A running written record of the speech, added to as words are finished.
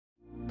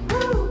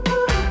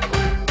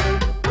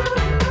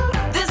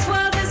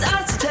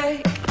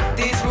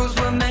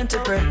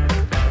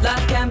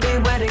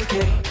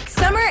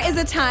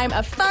a time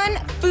of fun,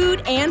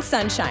 food, and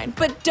sunshine.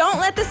 But don't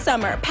let the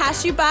summer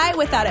pass you by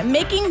without it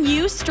making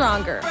you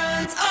stronger.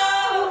 Friends,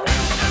 oh,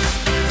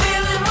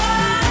 feeling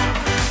wild,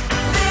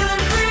 feeling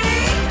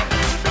free.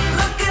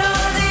 Look at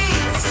all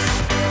these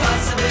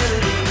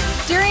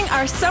possibilities. During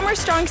our Summer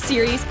Strong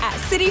series at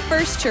City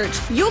First Church,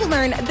 you'll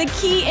learn the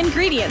key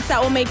ingredients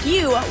that will make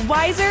you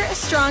wiser,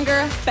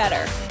 stronger,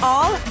 better.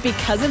 All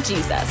because of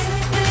Jesus.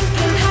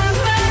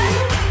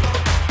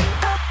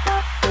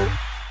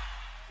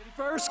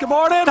 First, good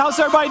morning. How's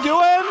everybody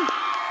doing?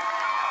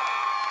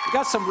 We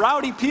got some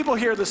rowdy people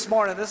here this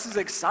morning. This is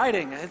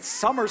exciting. It's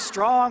Summer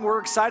Strong. We're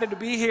excited to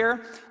be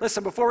here.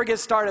 Listen, before we get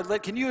started,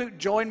 can you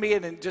join me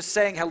in just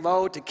saying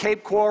hello to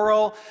Cape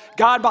Coral,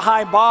 God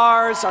Behind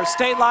Bars, our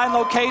State Line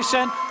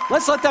location.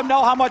 Let's let them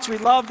know how much we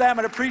love them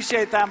and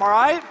appreciate them, all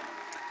right?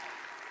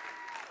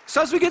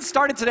 So as we get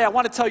started today, I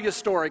want to tell you a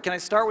story. Can I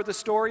start with a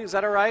story? Is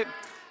that all right?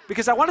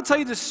 Because I want to tell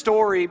you this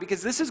story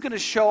because this is going to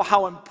show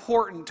how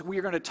important we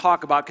are going to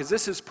talk about, because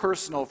this is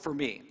personal for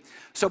me.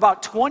 So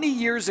about 20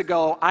 years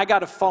ago, I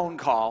got a phone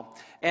call,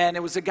 and it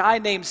was a guy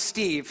named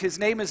Steve. His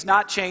name has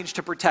not changed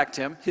to protect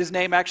him. His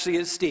name actually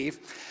is Steve.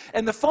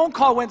 And the phone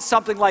call went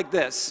something like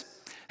this.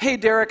 Hey,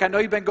 Derek, I know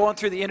you've been going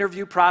through the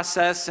interview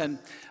process, and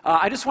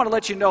I just want to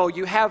let you know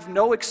you have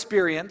no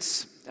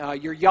experience.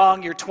 You're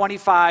young, you're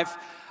 25.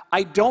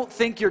 I don't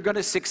think you're going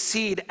to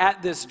succeed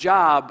at this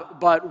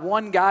job, but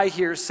one guy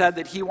here said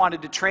that he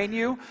wanted to train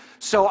you,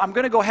 so I'm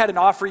going to go ahead and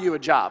offer you a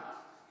job.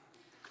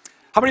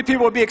 How many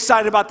people would be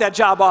excited about that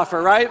job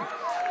offer, right?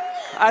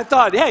 I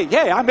thought,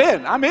 hey, I'm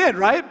in,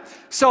 right?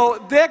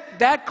 So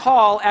that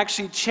call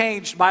actually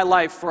changed my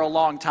life for a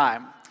long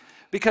time,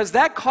 because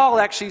that call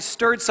actually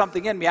stirred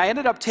something in me. I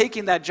ended up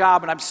taking that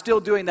job, and I'm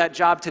still doing that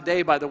job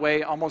today, by the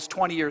way, almost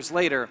 20 years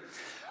later.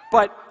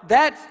 But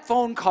that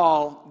phone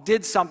call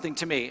did something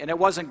to me, and it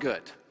wasn't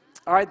good.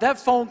 All right, that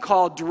phone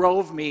call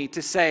drove me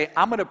to say,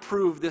 I'm going to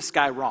prove this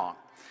guy wrong.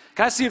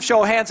 Can I see a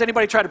show of hands?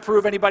 Anybody try to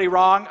prove anybody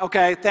wrong?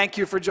 Okay, thank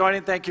you for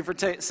joining. Thank you for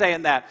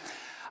saying that.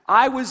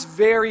 I was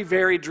very,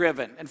 very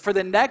driven, and for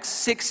the next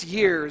 6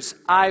 years,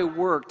 I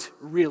worked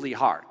really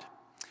hard.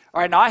 All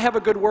right, now I have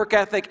a good work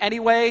ethic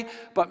anyway,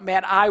 but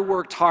man, I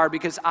worked hard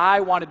because I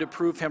wanted to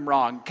prove him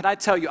wrong. Can I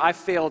tell you, I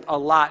failed a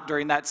lot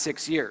during that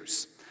 6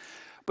 years.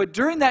 But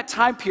during that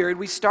time period,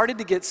 we started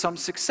to get some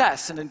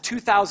success. And in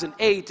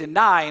 2008 and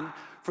 2009,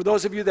 for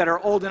those of you that are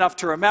old enough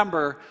to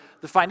remember,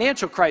 the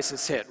financial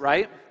crisis hit,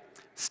 right?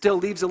 Still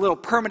leaves a little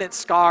permanent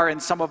scar in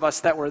some of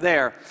us that were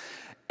there.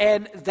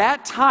 And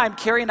that time,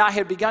 Carrie and I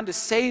had begun to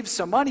save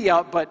some money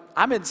up, but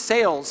I'm in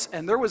sales,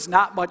 and there was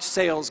not much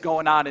sales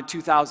going on in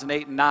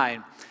 2008 and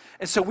 2009.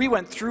 And so we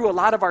went through a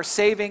lot of our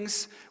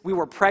savings. We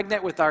were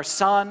pregnant with our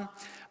son.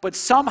 But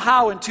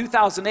somehow in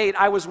 2008,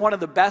 I was one of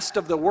the best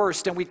of the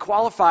worst, and we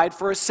qualified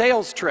for a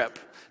sales trip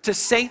to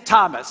St.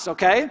 Thomas,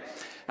 okay?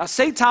 Now,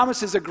 St.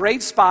 Thomas is a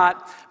great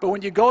spot, but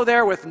when you go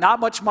there with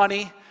not much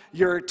money,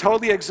 you're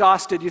totally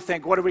exhausted. You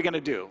think, what are we going to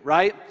do,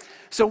 right?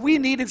 So we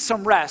needed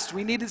some rest.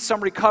 We needed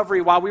some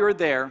recovery while we were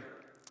there.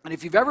 And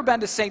if you've ever been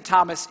to St.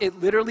 Thomas, it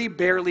literally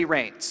barely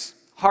rains.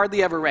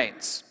 Hardly ever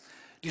rains.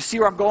 Do you see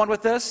where I'm going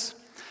with this?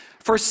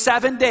 For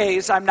 7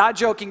 days, I'm not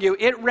joking you,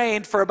 it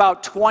rained for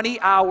about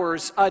 20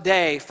 hours a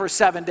day for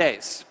 7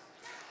 days.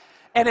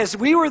 And as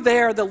we were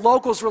there, the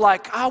locals were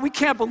like, oh, we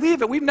can't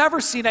believe it. We've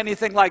never seen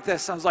anything like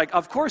this. I was like,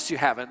 of course you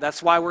haven't.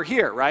 That's why we're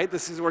here, right?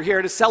 We're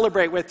here to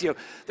celebrate with you.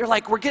 They're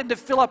like, we're getting to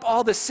fill up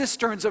all the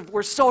cisterns.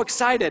 We're so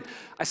excited.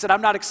 I said,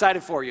 I'm not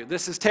excited for you.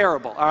 This is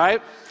terrible, all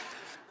right?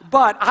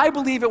 But I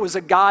believe it was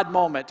a God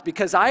moment,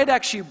 because I had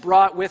actually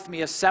brought with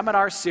me a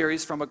seminar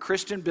series from a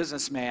Christian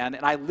businessman,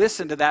 and I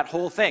listened to that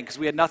whole thing because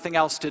we had nothing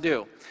else to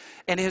do.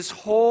 And his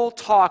whole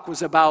talk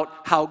was about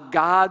how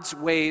God's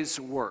ways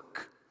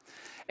work.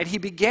 And he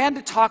began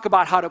to talk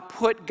about how to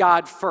put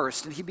God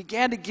first, and he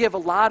began to give a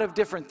lot of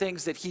different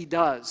things that he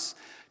does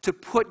to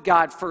put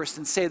God first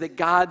and say that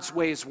God's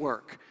ways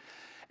work.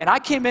 And I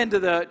came into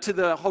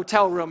the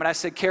hotel room and I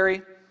said,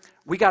 Carrie,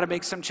 we got to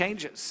make some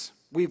changes.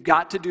 We've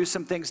got to do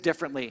some things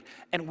differently.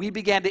 And we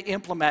began to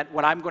implement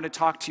what I'm going to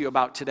talk to you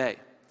about today.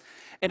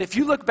 And if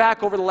you look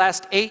back over the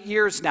last 8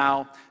 years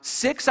now,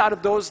 6 out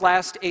of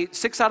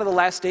the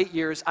last 8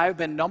 years, I've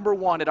been number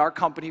one at our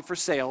company for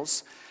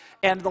sales.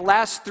 And the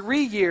last 3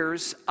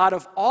 years, out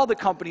of all the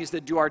companies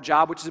that do our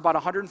job, which is about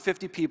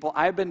 150 people,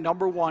 I've been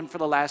number one for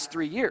the last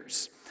 3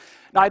 years.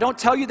 Now, I don't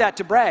tell you that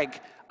to brag.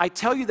 I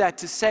tell you that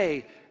to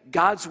say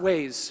God's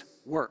ways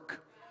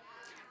work.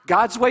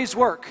 God's ways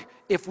work.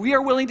 If we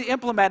are willing to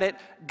implement it,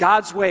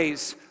 God's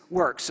ways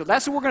work. So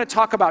that's what we're going to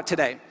talk about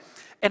today.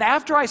 And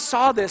after I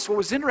saw this, what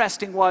was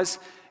interesting was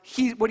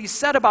what he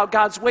said about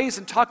God's ways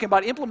and talking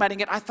about implementing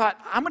it. I thought,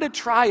 I'm going to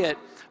try it,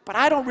 but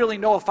I don't really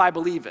know if I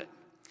believe it.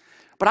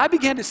 But I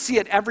began to see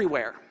it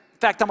everywhere. In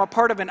fact, I'm a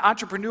part of an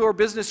entrepreneur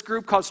business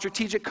group called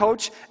Strategic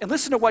Coach. And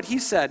listen to what he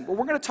said. What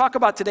we're going to talk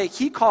about today,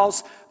 he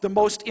calls the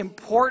most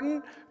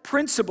important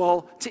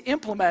principle to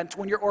implement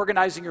when you're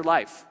organizing your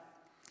life.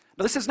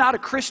 Now, this is not a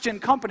Christian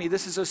company.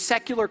 This is a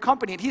secular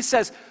company. And he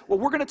says, what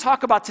we're going to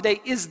talk about today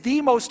is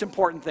the most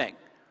important thing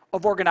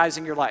of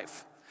organizing your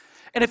life.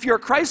 And if you're a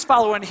Christ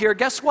follower in here,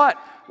 guess what?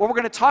 What we're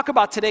going to talk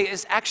about today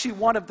is actually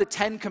one of the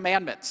 10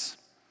 commandments.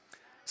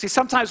 See,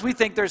 sometimes we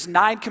think there's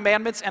 9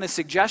 commandments and a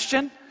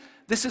suggestion.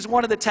 This is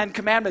one of the 10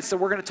 commandments that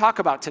we're going to talk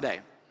about today.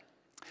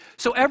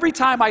 So every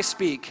time I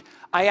speak,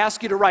 I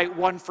ask you to write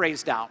one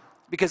phrase down.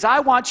 Because I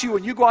want you,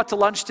 when you go out to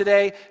lunch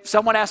today, if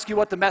someone asks you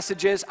what the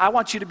message is, I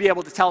want you to be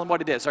able to tell them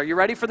what it is. Are you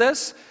ready for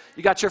this?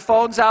 You got your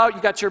phones out,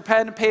 you got your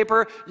pen and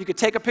paper, you can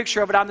take a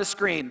picture of it on the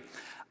screen.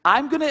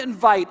 I'm going to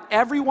invite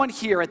everyone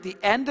here at the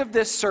end of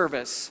this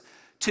service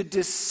to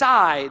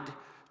decide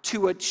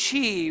to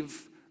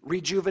achieve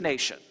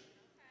rejuvenation.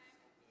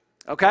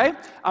 Okay?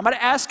 I'm going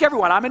to ask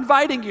everyone. I'm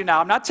inviting you now.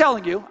 I'm not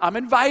telling you. I'm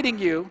inviting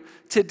you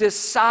to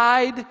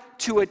decide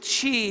to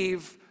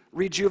achieve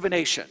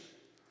rejuvenation.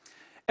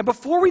 And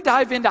before we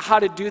dive into how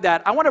to do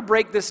that, I want to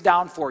break this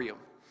down for you.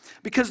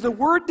 Because the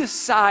word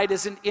decide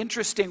is an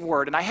interesting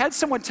word. And I had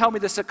someone tell me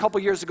this a couple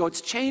years ago.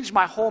 It's changed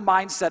my whole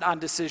mindset on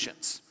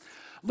decisions.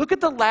 Look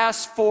at the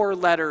last 4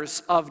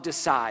 letters of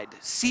decide,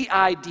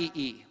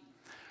 C-I-D-E.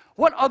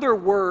 What other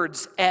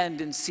words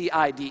end in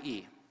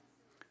C-I-D-E?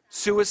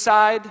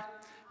 Suicide,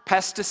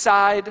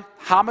 pesticide,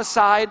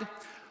 homicide.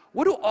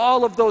 What do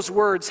all of those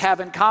words have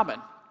in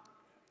common?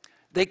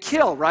 They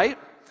kill, right?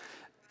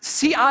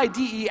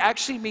 C-I-D-E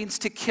actually means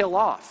to kill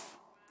off.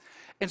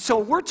 And so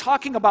we're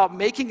talking about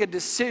making a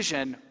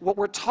decision. What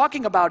we're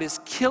talking about is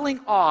killing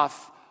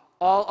off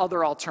all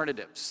other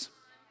alternatives.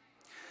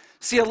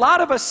 See, a lot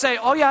of us say,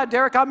 oh yeah,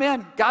 Derek, I'm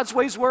in. God's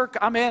ways work,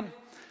 I'm in.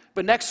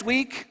 But next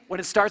week, when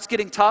it starts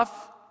getting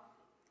tough,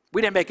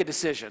 we didn't make a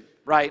decision,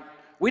 right?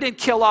 We didn't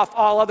kill off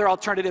all other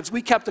alternatives.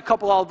 We kept a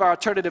couple of our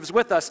alternatives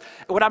with us.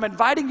 And what I'm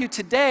inviting you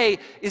today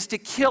is to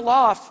kill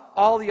off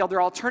all the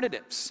other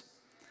alternatives.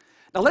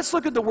 Now let's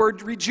look at the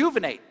word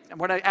rejuvenate. And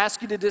when I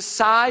ask you to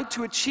decide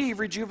to achieve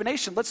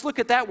rejuvenation, let's look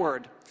at that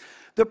word.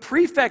 The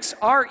prefix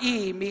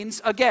re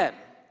means again,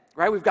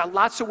 right? We've got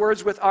lots of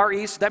words with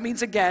re, so that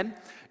means again.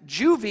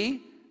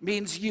 Juvie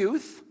means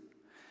youth.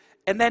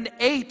 And then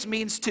ate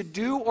means to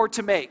do or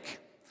to make.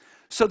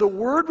 So the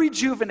word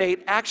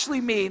rejuvenate actually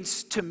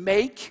means to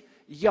make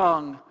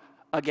young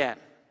again.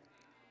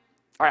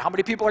 All right, how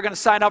many people are going to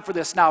sign up for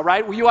this now,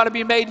 right? You want to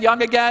be made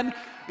young again?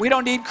 We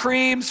don't need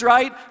creams,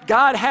 right?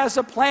 God has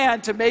a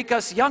plan to make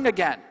us young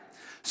again.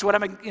 So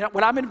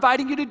what I'm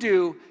inviting you to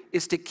do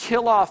is to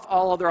kill off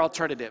all other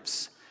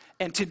alternatives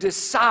and to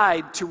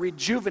decide to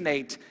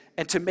rejuvenate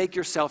and to make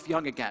yourself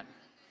young again.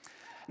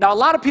 Now, a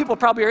lot of people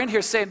probably are in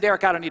here saying,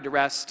 Derek, I don't need to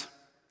rest.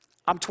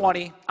 I'm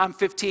 20, I'm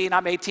 15,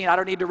 I'm 18, I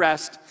don't need to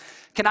rest.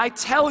 Can I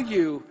tell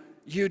you,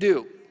 you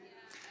do?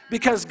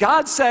 Because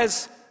God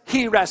says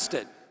he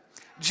rested.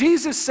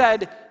 Jesus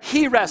said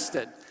he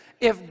rested.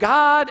 If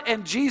God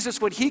and Jesus,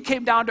 when he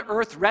came down to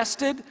earth,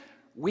 rested,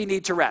 we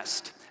need to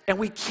rest. And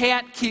we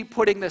can't keep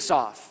putting this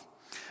off.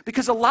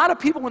 Because a lot of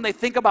people, when they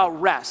think about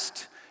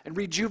rest and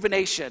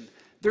rejuvenation,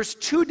 there's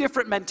 2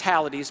 different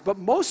mentalities, but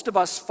most of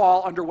us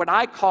fall under what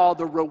I call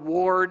the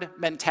reward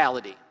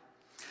mentality.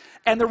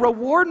 And the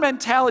reward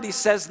mentality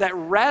says that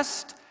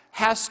rest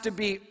has to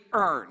be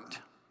earned.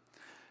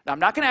 Now, I'm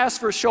not going to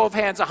ask for a show of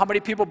hands on how many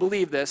people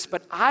believe this,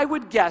 but I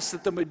would guess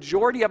that the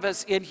majority of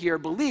us in here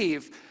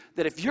believe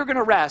that if you're going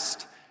to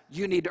rest,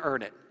 you need to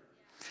earn it.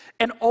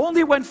 And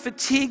only when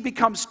fatigue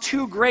becomes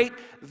too great,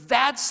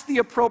 that's the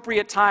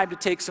appropriate time to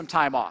take some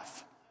time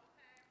off.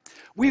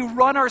 We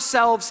run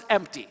ourselves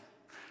empty.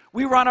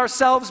 We run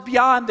ourselves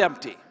beyond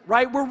empty,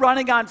 right? We're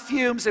running on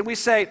fumes and we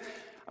say,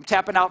 I'm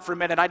tapping out for a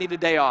minute, I need a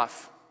day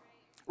off,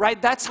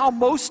 right? That's how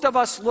most of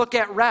us look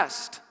at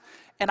rest.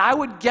 And I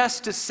would guess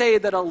to say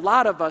that a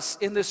lot of us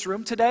in this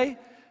room today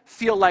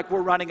feel like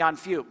we're running on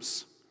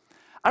fumes.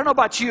 I don't know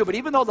about you, but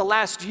even though the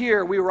last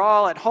year we were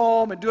all at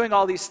home and doing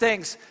all these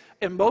things,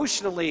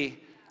 emotionally,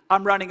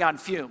 I'm running on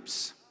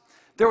fumes.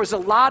 There was a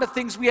lot of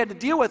things we had to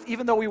deal with,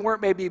 even though we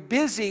weren't maybe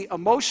busy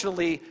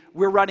emotionally,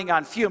 we're running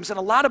on fumes. And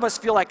a lot of us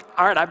feel like,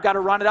 all right, I've got to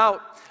run it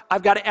out.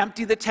 I've got to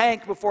empty the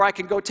tank before I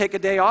can go take a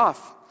day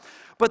off.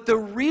 But the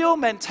real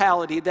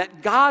mentality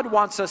that God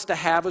wants us to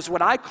have is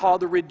what I call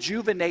the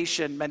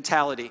rejuvenation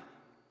mentality.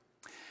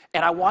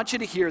 And I want you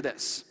to hear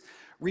this.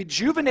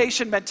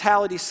 Rejuvenation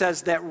mentality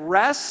says that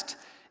rest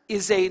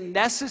is a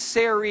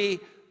necessary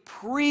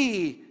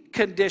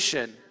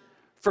precondition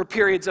for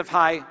periods of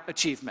high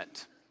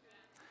achievement.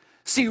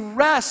 See,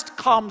 rest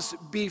comes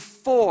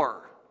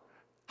before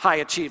high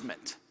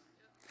achievement.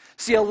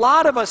 See, a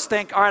lot of us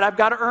think, all right, I've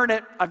got to earn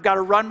it. I've got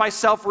to run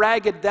myself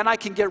ragged, then I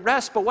can get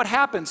rest. But what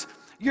happens?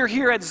 You're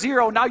here at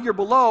 0, now you're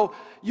below.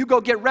 You go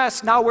get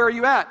rest, now where are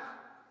you at?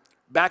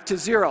 Back to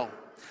 0.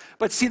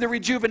 But see, the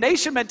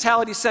rejuvenation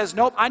mentality says,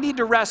 nope, I need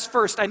to rest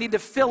first. I need to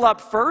fill up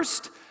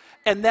first,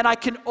 and then I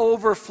can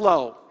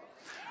overflow.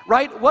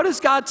 Right? What does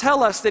God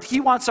tell us? That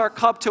he wants our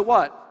cup to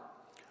what?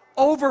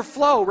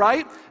 Overflow,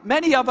 right?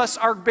 Many of us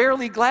are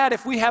barely glad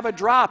if we have a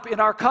drop in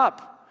our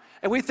cup.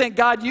 And we think,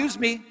 God, use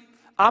me.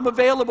 I'm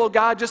available,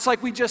 God, just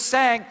like we just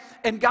sang.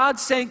 And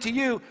God's saying to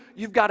you,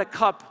 you've got a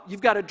cup,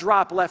 you've got a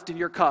drop left in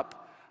your cup.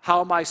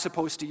 How am I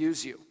supposed to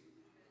use you?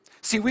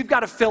 See, we've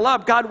got to fill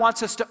up. God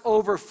wants us to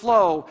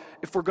overflow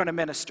if we're going to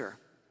minister.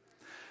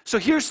 So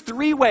here's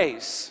three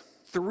ways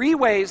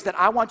that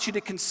I want you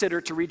to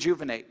consider to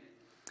rejuvenate.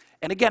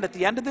 And again, at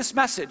the end of this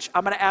message,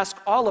 I'm going to ask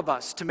all of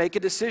us to make a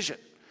decision.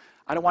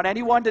 I don't want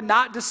anyone to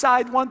not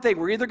decide one thing.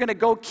 We're either going to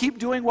go keep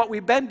doing what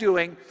we've been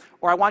doing,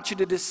 or I want you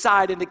to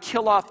decide and to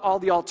kill off all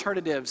the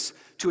alternatives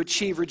to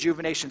achieve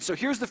rejuvenation. So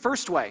here's the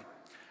first way.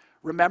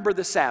 Remember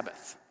the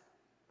Sabbath.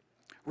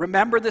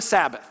 Remember the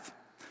Sabbath.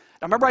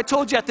 Now remember I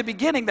told you at the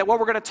beginning that what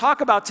we're going to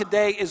talk about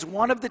today is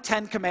one of the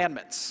 10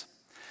 Commandments.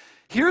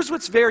 Here's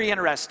what's very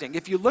interesting.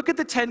 If you look at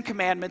the 10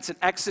 Commandments in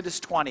Exodus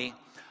 20,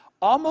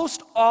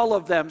 almost all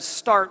of them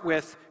start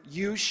with,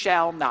 you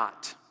shall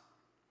not.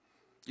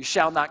 You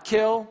shall not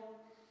kill.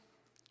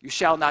 You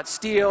shall not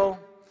steal.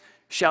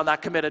 You shall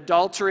not commit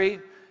adultery.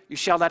 You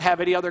shall not have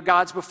any other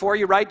gods before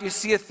you, right? Do you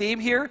see a theme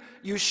here?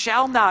 You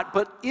shall not.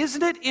 But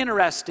isn't it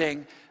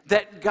interesting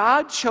that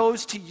God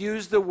chose to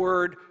use the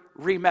word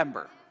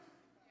remember?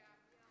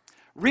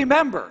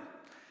 Remember.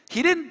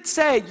 He didn't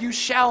say you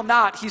shall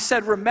not. He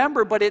said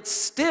remember, but it's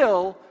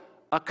still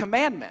a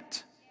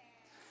commandment.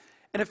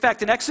 And in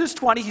fact, in Exodus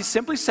 20, he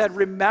simply said,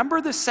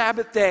 remember the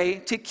Sabbath day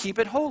to keep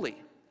it holy.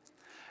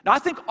 Now, I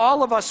think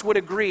all of us would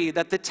agree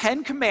that the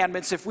 10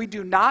 Commandments, if we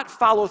do not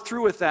follow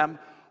through with them,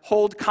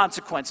 hold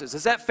consequences.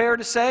 Is that fair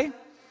to say?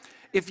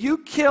 If you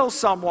kill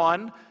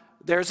someone,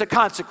 there's a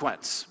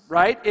consequence,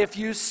 right? If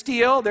you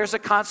steal, there's a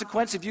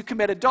consequence. If you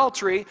commit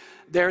adultery,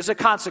 there's a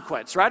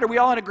consequence, right? Are we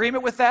all in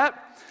agreement with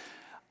that?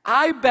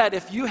 I bet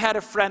if you had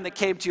a friend that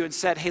came to you and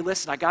said, hey,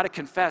 listen, I got to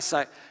confess,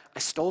 I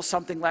stole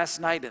something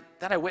last night, and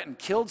then I went and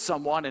killed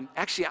someone, and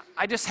actually,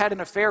 I just had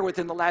an affair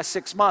within the last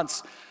 6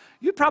 months,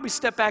 you'd probably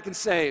step back and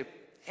say,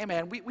 hey,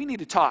 man, we need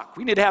to talk.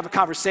 We need to have a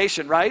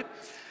conversation, right?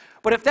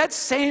 But if that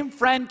same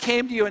friend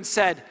came to you and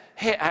said,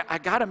 hey, I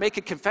got to make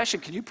a confession.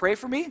 Can you pray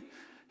for me?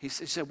 He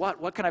said,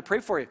 what? What can I pray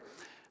for you?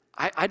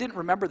 I didn't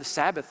remember the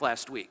Sabbath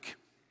last week.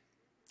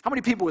 How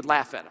many people would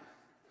laugh at him?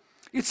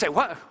 You'd say,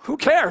 what? Who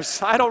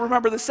cares? I don't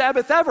remember the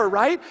Sabbath ever,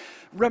 right?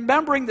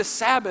 Remembering the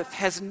Sabbath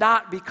has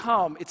not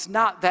become, it's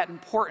not that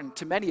important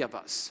to many of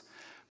us.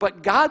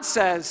 But God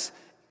says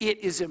it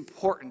is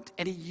important,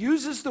 and he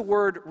uses the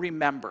word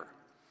remember.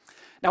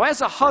 Now,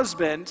 as a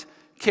husband,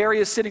 Carrie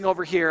is sitting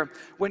over here.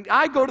 When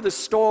I go to the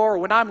store or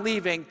when I'm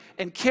leaving,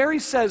 and Carrie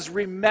says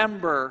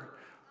remember,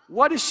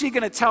 what is she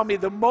going to tell me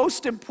the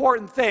most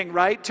important thing,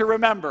 right, to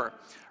remember?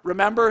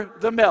 Remember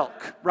the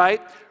milk,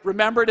 right?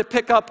 Remember to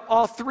pick up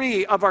all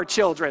 3 of our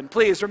children.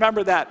 Please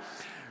remember that.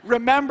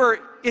 Remember,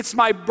 it's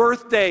my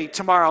birthday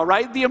tomorrow,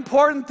 right? The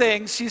important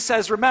thing, she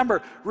says,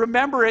 remember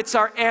it's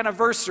our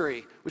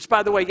anniversary, which,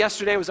 by the way,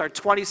 yesterday was our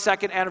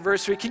 22nd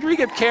anniversary. Can you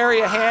give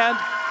Carrie a hand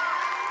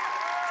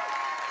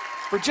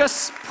for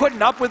just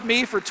putting up with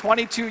me for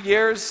 22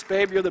 years?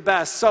 Babe, you're the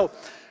best. So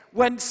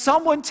when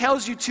someone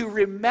tells you to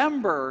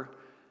remember,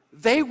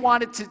 they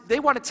want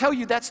to tell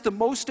you that's the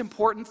most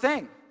important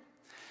thing.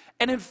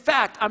 And in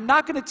fact, I'm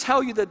not going to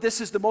tell you that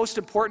this is the most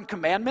important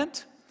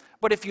commandment,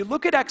 but if you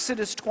look at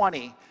Exodus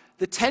 20,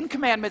 the 10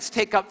 commandments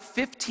take up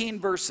 15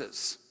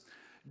 verses.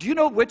 Do you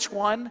know which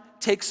one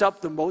takes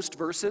up the most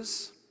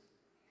verses?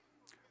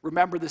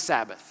 Remember the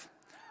Sabbath.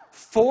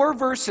 4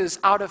 verses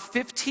out of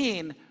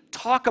 15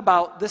 talk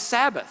about the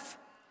Sabbath.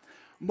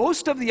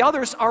 Most of the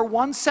others are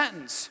one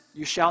sentence.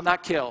 You shall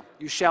not kill.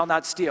 You shall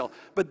not steal.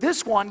 But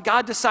this one,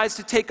 God decides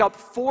to take up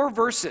 4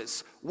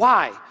 verses.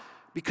 Why?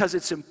 Because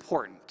it's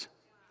important.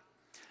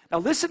 Now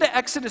listen to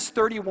Exodus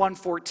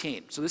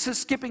 31:14. So this is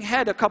skipping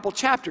ahead a couple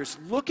chapters.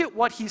 Look at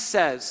what he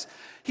says.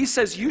 He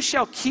says, you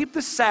shall keep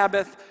the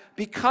Sabbath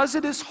because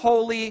it is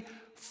holy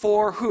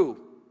for who?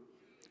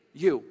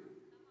 You.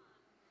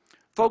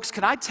 Folks,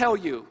 can I tell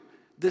you,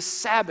 the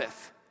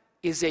Sabbath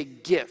is a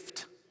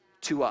gift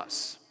to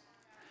us.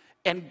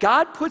 And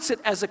God puts it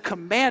as a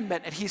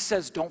commandment, and he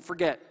says, don't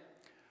forget.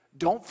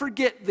 Don't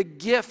forget the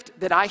gift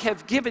that I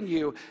have given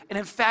you. And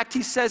in fact,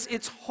 he says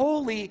it's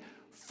holy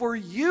for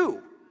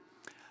you.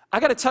 I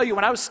got to tell you,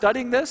 when I was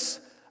studying this,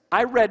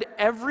 I read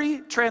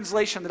every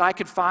translation that I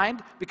could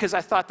find because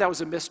I thought that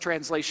was a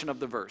mistranslation of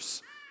the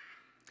verse.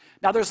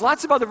 Now, there's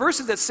lots of other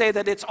verses that say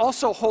that it's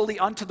also holy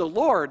unto the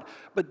Lord,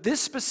 but this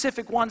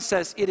specific one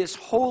says it is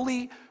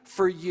holy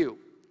for you.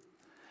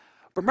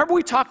 But remember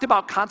we talked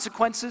about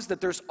consequences, that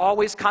there's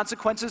always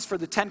consequences for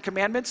the 10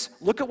 Commandments?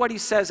 Look at what he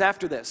says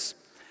after this.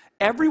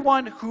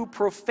 Everyone who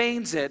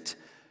profanes it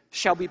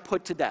shall be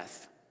put to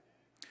death.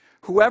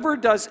 Whoever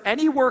does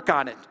any work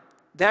on it,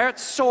 that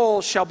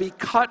soul shall be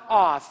cut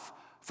off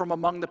from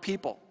among the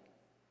people.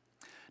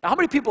 Now, how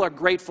many people are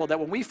grateful that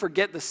when we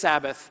forget the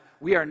Sabbath,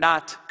 we are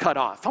not cut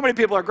off? How many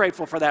people are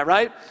grateful for that,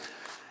 right?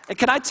 And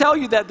can I tell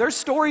you that there's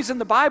stories in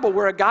the Bible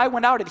where a guy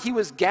went out and he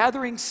was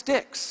gathering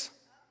sticks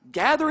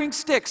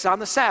on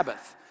the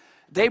Sabbath.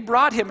 They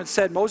brought him and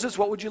said, Moses,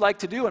 what would you like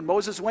to do? And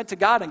Moses went to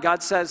God, and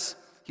God says,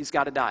 he's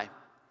got to die.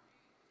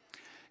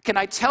 Can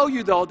I tell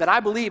you, though, that I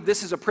believe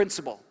this is a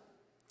principle?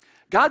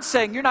 God's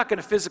saying, you're not going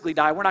to physically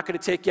die. We're not going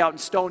to take you out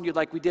and stone you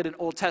like we did in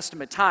Old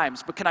Testament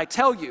times. But can I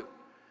tell you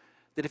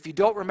that if you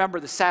don't remember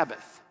the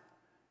Sabbath,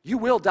 you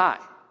will die.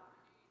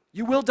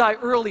 You will die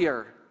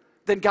earlier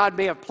than God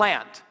may have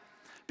planned,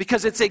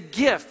 because it's a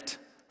gift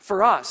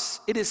for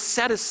us. It is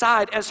set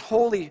aside as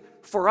holy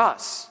for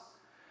us.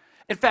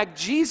 In fact,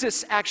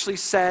 Jesus actually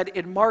said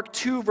in Mark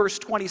 2, verse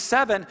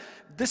 27,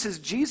 this is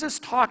Jesus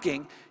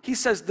talking. He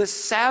says, the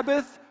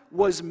Sabbath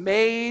was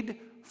made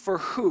for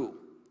who?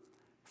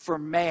 For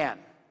man.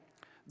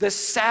 The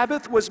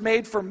Sabbath was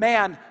made for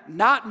man,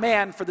 not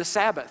man for the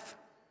Sabbath.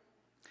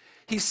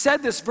 He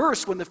said this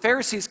verse when the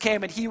Pharisees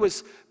came and he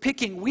was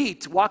picking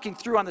wheat, walking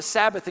through on the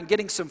Sabbath and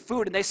getting some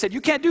food. And they said,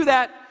 you can't do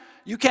that.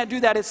 You can't do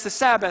that. It's the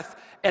Sabbath.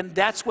 And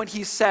that's when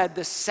he said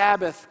the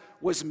Sabbath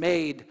was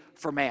made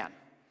for man.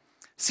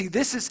 See,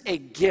 this is a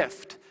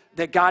gift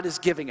that God is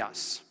giving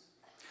us.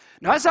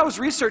 Now, as I was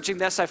researching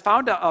this, I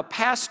found a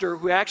pastor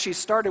who actually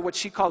started what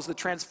she calls the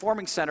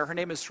Transforming Center. Her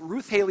name is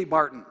Ruth Haley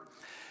Barton.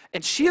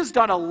 And she has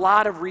done a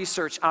lot of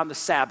research on the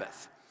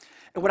Sabbath.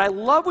 And what I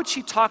love what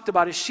she talked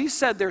about is she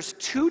said there's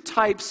two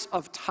types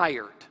of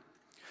tired.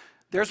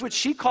 There's what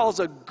she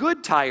calls a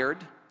good tired,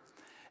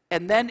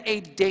 and then a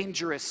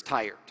dangerous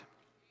tired.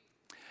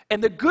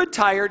 And the good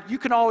tired, you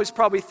can always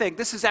probably think,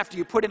 this is after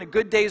you put in a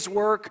good day's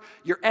work,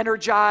 you're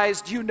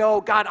energized, you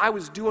know, God, I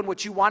was doing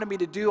what you wanted me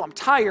to do, I'm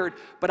tired,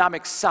 but I'm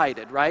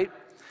excited, right?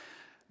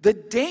 The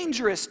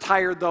dangerous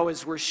tired, though,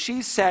 is where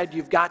she said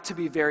you've got to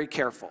be very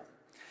careful.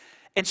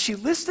 And she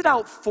listed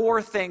out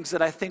 4 things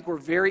that I think were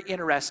very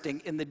interesting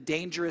in the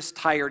dangerous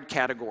tired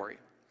category.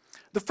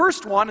 The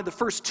first one, and the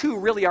first 2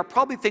 really are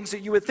probably things that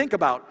you would think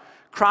about.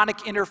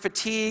 Chronic inner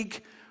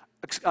fatigue,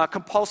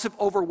 compulsive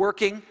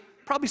overworking,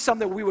 probably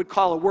something that we would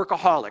call a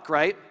workaholic,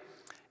 right?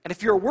 And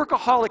if you're a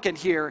workaholic in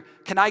here,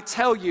 can I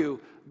tell you,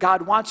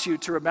 God wants you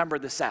to remember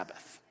the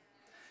Sabbath.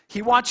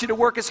 He wants you to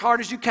work as hard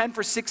as you can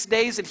for 6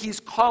 days, and he's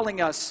calling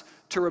us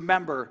to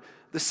remember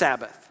the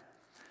Sabbath.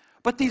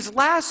 But these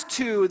last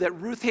 2 that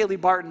Ruth Haley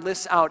Barton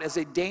lists out as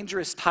a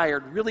dangerous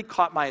tired really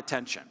caught my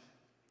attention.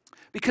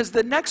 Because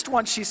the next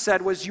one she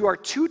said was, you are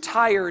too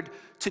tired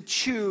to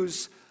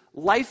choose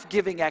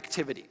life-giving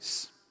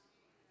activities.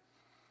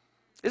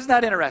 Isn't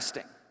that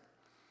interesting?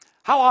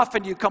 How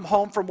often do you come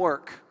home from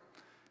work,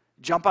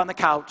 jump on the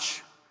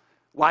couch,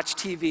 watch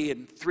TV,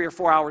 and 3 or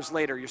 4 hours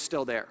later, you're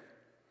still there?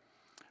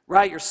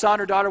 Right? Your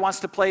son or daughter wants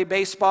to play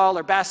baseball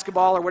or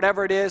basketball or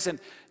whatever it is, and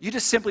you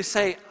just simply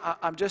say,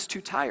 I'm just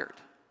too tired.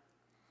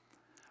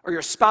 Or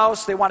your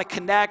spouse, they want to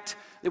connect,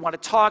 they want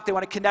to talk, they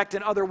want to connect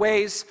in other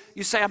ways.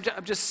 You say, I'm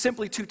just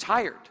simply too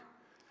tired.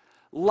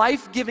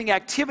 Life-giving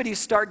activities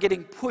start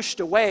getting pushed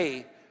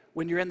away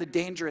when you're in the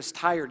dangerous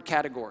tired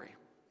category.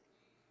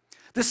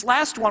 This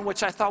last one,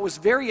 which I thought was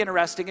very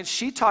interesting, and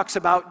she talks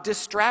about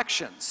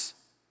distractions.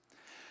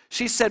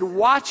 She said,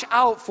 watch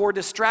out for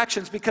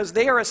distractions because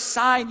they are a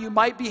sign you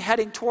might be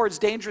heading towards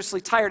dangerously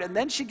tired. And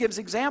then she gives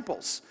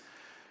examples.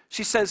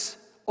 She says,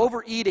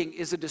 overeating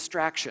is a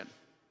distraction.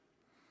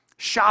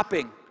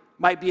 Shopping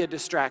might be a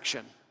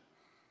distraction.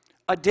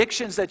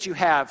 Addictions that you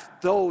have,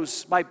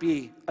 those might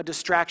be a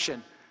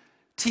distraction.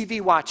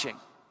 TV watching.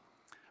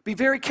 Be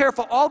very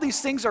careful. All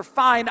these things are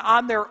fine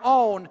on their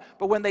own,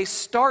 but when they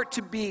start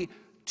to be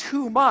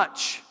too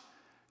much,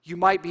 you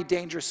might be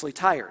dangerously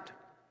tired.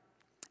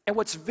 And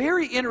what's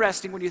very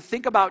interesting when you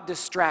think about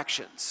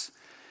distractions,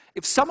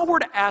 if someone were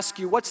to ask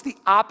you, what's the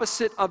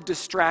opposite of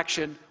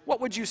distraction, what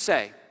would you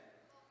say?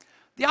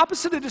 The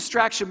opposite of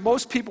distraction,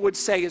 most people would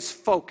say, is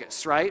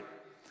focus, right?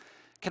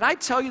 Can I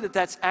tell you that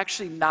that's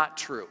actually not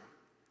true?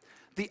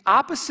 The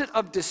opposite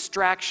of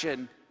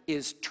distraction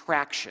is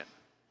traction.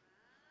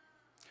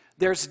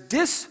 There's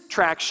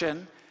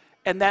distraction,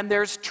 and then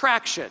there's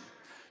traction.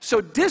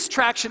 So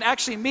distraction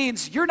actually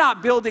means you're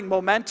not building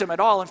momentum at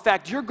all. In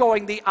fact, you're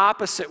going the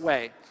opposite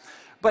way.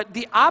 But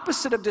the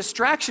opposite of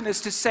distraction is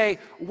to say,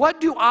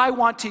 what do I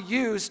want to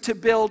use to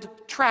build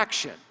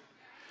traction?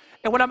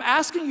 And what I'm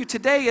asking you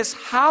today is,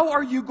 how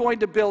are you going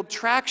to build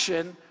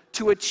traction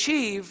to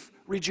achieve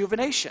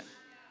rejuvenation?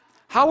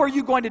 How are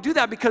you going to do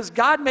that? Because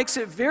God makes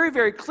it very,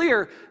 very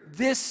clear,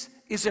 this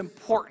is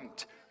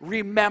important.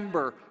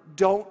 Remember,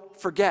 don't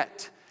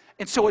forget.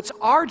 And so it's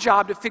our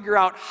job to figure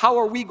out, how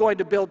are we going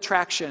to build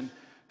traction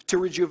to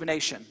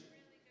rejuvenation?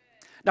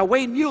 Now,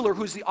 Wayne Mueller,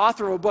 who's the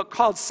author of a book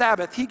called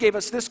Sabbath, he gave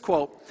us this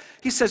quote.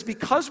 He says,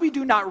 because we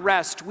do not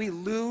rest, we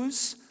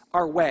lose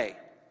our way.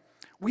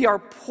 We are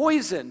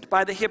poisoned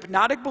by the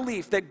hypnotic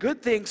belief that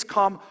good things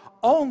come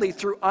only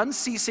through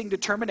unceasing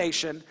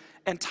determination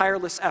and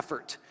tireless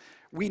effort.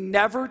 We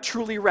never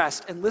truly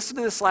rest. And listen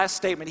to this last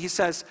statement. He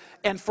says,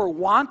 and for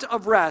want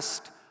of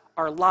rest,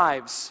 our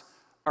lives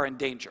are in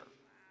danger.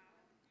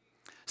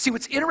 See,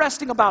 what's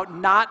interesting about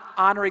not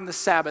honoring the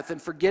Sabbath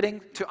and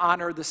forgetting to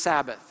honor the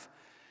Sabbath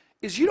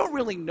is you don't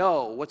really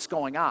know what's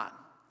going on,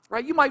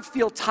 right? You might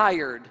feel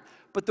tired,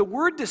 but the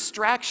word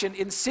distraction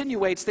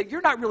insinuates that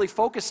you're not really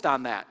focused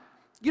on that.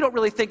 You don't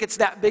really think it's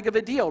that big of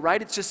a deal,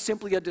 right? It's just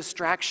simply a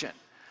distraction.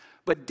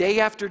 But day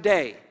after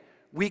day,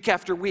 week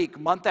after week,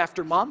 month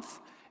after month,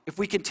 if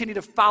we continue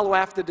to follow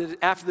after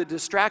the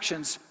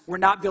distractions, we're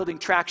not building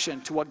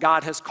traction to what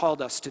God has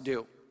called us to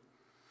do.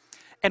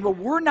 And when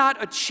we're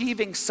not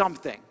achieving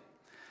something,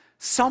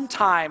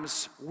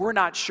 sometimes we're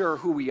not sure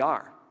who we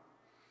are.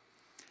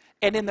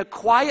 And in the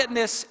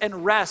quietness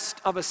and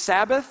rest of a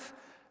Sabbath,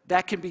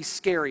 that can be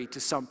scary to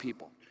some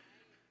people.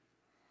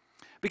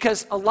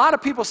 Because a lot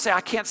of people say, I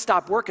can't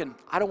stop working.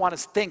 I don't want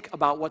to think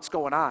about what's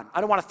going on.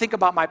 I don't want to think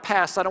about my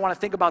past. I don't want to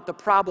think about the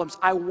problems.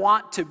 I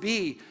want to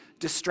be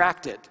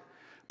distracted.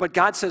 But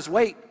God says,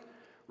 wait,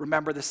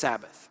 remember the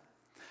Sabbath.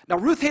 Now,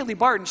 Ruth Haley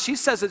Barton, she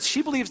says that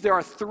she believes there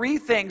are 3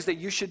 things that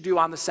you should do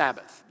on the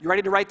Sabbath. You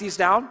ready to write these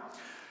down?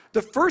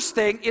 The first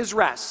thing is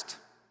rest.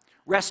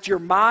 Rest your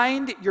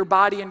mind, your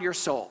body, and your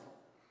soul.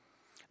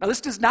 Now,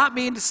 this does not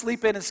mean to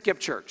sleep in and skip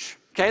church,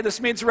 okay?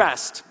 This means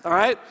rest, all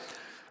right?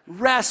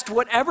 Rest,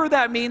 whatever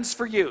that means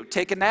for you.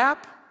 Take a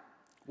nap,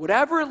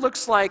 whatever it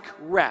looks like,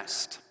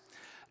 rest.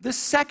 The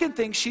second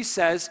thing she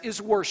says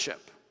is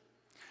worship.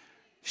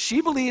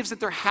 She believes that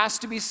there has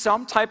to be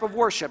some type of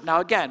worship. Now,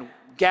 again,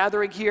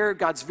 gathering here,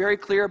 God's very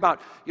clear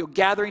about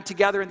gathering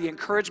together and the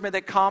encouragement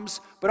that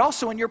comes, but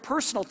also in your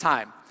personal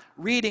time,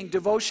 reading,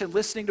 devotion,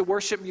 listening to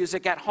worship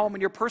music at home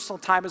in your personal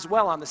time as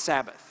well on the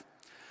Sabbath.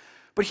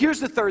 But here's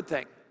the third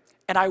thing,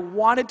 and I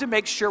wanted to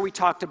make sure we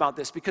talked about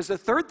this, because the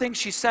third thing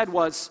she said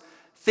was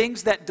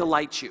things that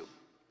delight you.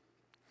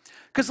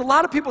 Because a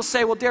lot of people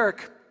say, well,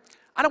 Derek,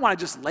 I don't want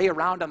to just lay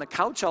around on the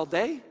couch all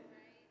day.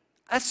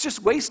 That's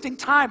just wasting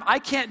time. I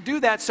can't do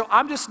that, so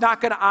I'm just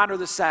not going to honor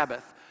the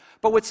Sabbath.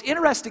 But what's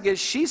interesting is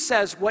she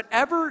says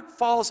whatever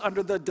falls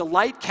under the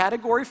delight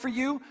category for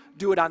you,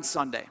 do it on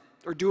Sunday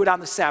or do it on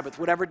the Sabbath,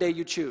 whatever day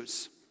you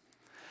choose.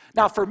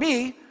 Now, for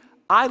me,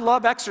 I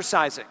love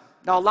exercising.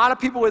 Now, a lot of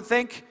people would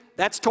think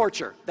that's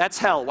torture. That's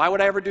hell. Why would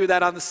I ever do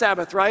that on the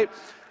Sabbath, right?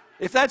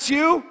 If that's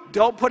you,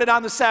 don't put it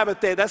on the Sabbath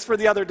day. That's for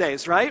the other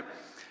days, right?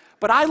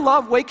 But I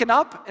love waking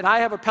up, and I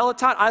have a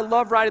Peloton. I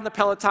love riding the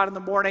Peloton in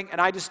the morning, and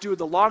I just do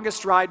the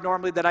longest ride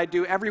normally that I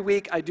do every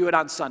week. I do it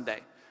on Sunday.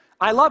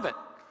 I love it.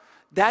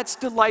 That's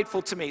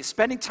delightful to me.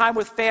 Spending time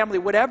with family,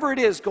 whatever it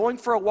is, going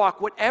for a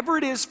walk, whatever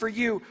it is for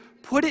you,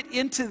 put it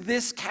into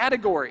this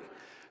category.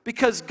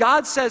 Because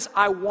God says,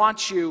 I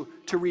want you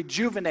to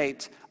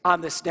rejuvenate on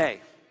this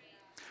day.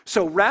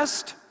 So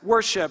rest,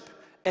 worship,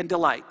 and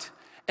delight.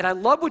 And I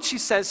love what she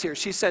says here.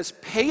 She says,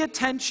 pay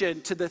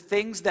attention to the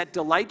things that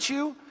delight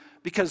you,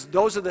 because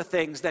those are the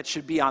things that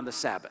should be on the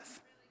Sabbath.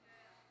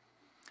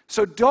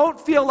 So don't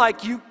feel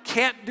like you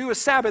can't do a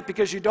Sabbath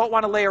because you don't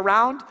want to lay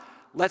around.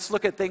 Let's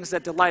look at things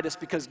that delight us,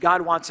 because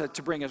God wants it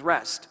to bring us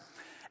rest.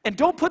 And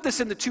don't put this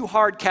in the too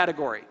hard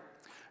category.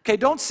 Okay,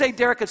 don't say,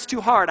 Derek, it's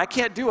too hard. I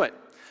can't do it.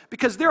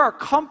 Because there are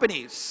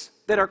companies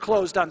that are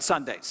closed on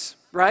Sundays,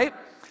 right?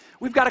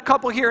 We've got a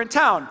couple here in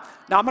town.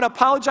 Now, I'm going to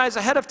apologize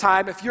ahead of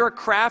time. If you're a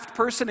craft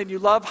person and you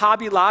love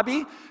Hobby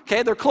Lobby,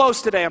 okay, they're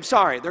closed today. I'm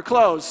sorry, they're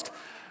closed.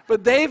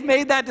 But they've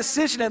made that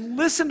decision, and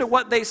listen to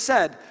what they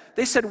said.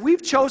 They said,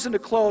 we've chosen to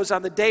close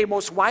on the day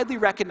most widely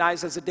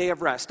recognized as a day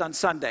of rest, on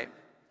Sunday,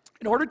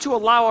 in order to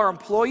allow our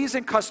employees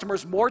and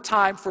customers more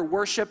time for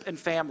worship and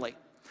family.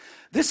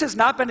 This has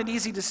not been an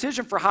easy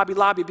decision for Hobby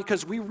Lobby,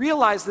 because we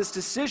realize this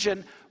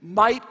decision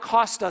might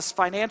cost us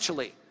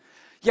financially.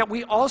 Yet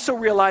we also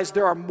realize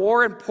there are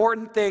more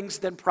important things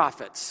than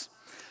profits.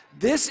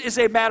 This is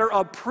a matter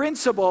of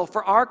principle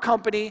for our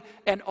company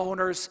and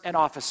owners and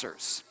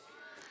officers.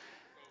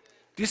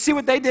 Do you see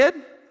what they did?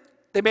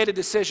 They made a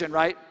decision,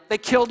 right? They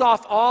killed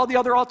off all the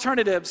other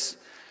alternatives.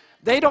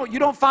 You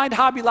don't find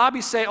Hobby Lobby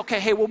say, okay,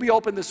 hey, we'll be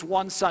open this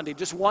one Sunday.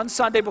 Just one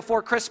Sunday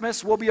before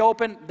Christmas, we'll be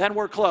open, then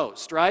we're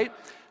closed, right?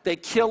 They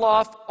kill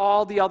off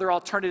all the other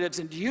alternatives.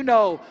 And do you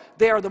know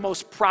they are the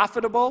most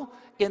profitable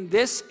in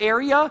this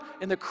area,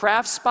 in the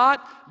craft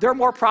spot? They're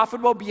more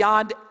profitable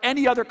beyond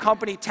any other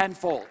company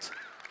tenfold.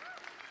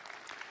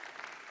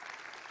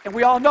 And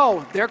we all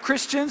know they're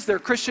Christians, they're a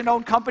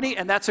Christian-owned company,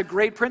 and that's a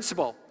great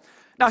principle.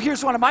 Now,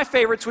 here's one of my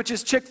favorites, which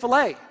is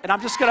Chick-fil-A. And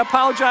I'm just going to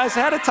apologize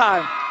ahead of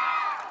time.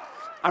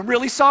 I'm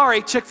really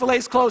sorry,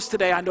 Chick-fil-A's closed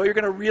today. I know you're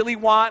going to really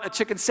want a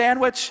chicken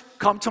sandwich.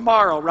 Come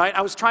tomorrow, right?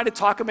 I was trying to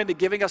talk them into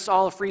giving us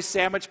all a free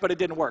sandwich, but it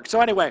didn't work. So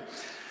anyway,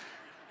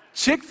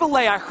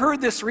 Chick-fil-A, I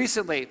heard this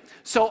recently.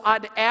 So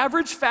an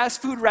average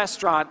fast food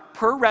restaurant,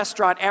 per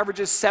restaurant,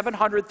 averages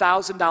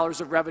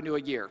 $700,000 of revenue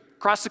a year.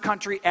 Across the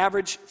country,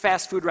 average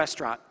fast food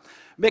restaurant.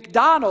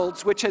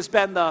 McDonald's, which has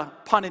been the,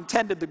 pun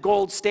intended, the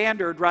gold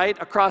standard, right,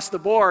 across the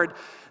board,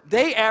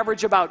 they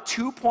average about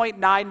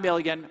 $2.9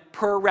 million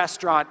per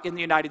restaurant in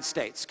the United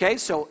States, okay?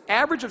 So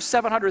average of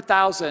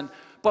 $700,000,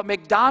 but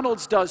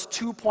McDonald's does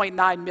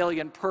 $2.9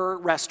 million per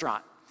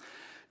restaurant.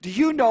 Do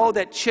you know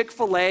that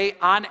Chick-fil-A,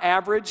 on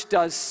average,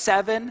 does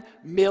 $7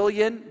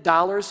 million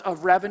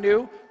of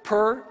revenue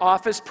per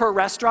office, per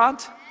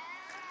restaurant?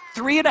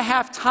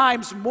 3.5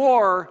 times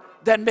more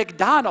than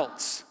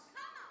McDonald's.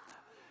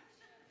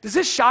 Does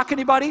this shock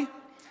anybody?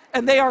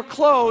 And they are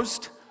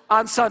closed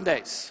on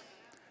Sundays.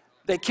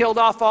 They killed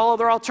off all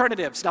other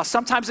alternatives. Now,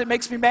 sometimes it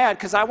makes me mad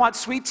because I want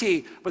sweet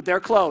tea, but they're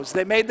closed.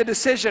 They made the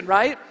decision,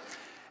 right?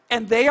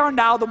 And they are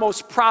now the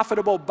most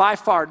profitable by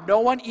far.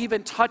 No one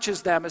even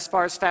touches them as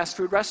far as fast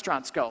food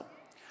restaurants go.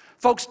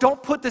 Folks,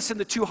 don't put this in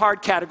the too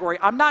hard category.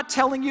 I'm not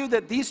telling you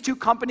that these two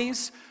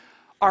companies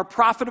are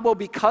profitable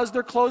because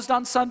they're closed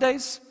on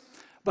Sundays,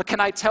 but can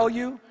I tell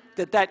you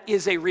that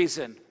is a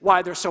reason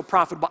why they're so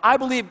profitable. I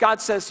believe God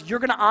says, you're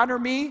going to honor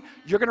me,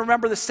 you're going to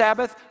remember the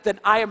Sabbath, then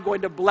I am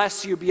going to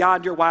bless you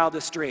beyond your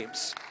wildest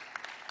dreams.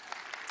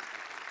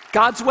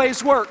 God's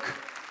ways work.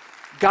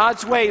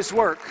 God's ways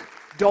work.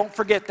 Don't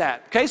forget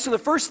that. Okay, so the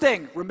first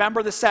thing,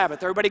 remember the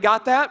Sabbath. Everybody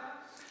got that?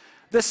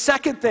 The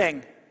second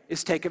thing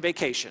is take a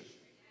vacation.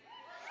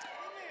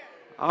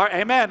 All right,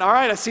 amen. All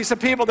right, I see some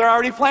people, they're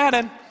already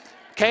planning.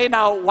 Okay,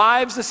 now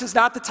wives, this is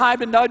not the time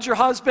to nudge your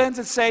husbands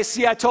and say,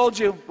 see, I told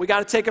you, we got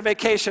to take a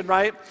vacation,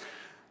 right?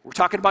 We're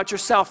talking about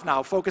yourself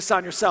now. Focus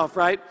on yourself,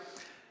 right?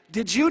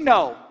 Did you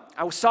know,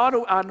 I saw it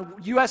on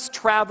U.S.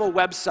 Travel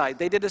website,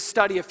 they did a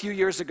study a few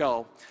years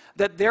ago,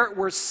 that there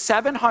were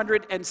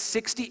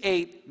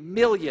 768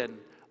 million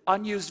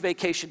unused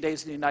vacation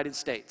days in the United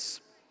States.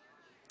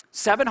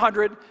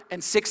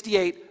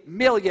 768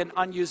 million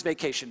unused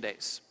vacation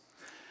days.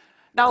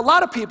 Now, a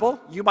lot of people,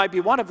 you might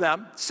be one of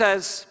them,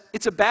 says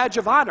it's a badge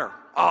of honor.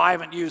 Oh, I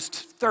haven't used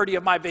 30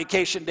 of my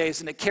vacation days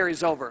and it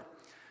carries over.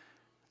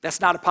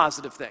 That's not a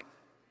positive thing.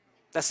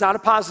 That's not a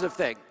positive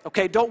thing.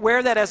 Okay, don't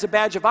wear that as a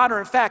badge of honor.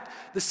 In fact,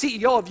 the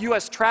CEO of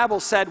U.S. Travel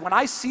said, when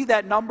I see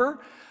that number,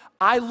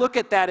 I look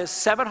at that as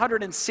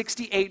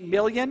 768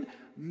 million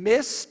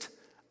missed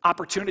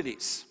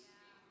opportunities.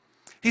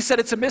 He said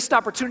it's a missed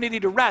opportunity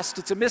to rest.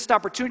 It's a missed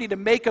opportunity to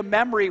make a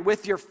memory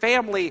with your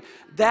family.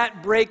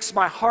 That breaks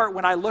my heart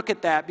when I look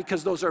at that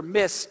because those are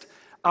missed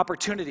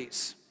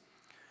opportunities.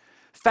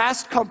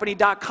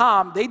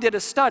 FastCompany.com, they did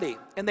a study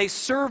and they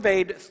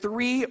surveyed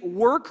 3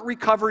 work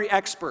recovery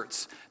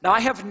experts. Now, I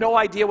have no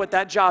idea what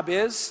that job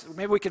is.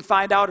 Maybe we can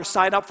find out or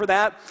sign up for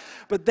that.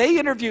 But they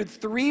interviewed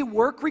 3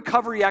 work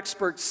recovery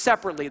experts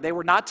separately. They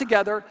were not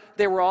together.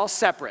 They were all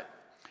separate.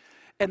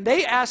 And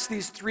they asked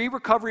these 3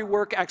 recovery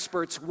work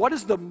experts, what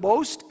is the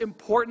most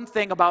important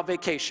thing about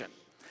vacation?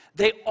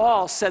 They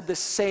all said the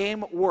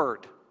same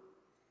word.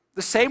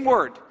 The same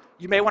word.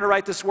 You may want to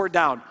write this word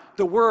down.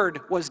 The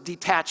word was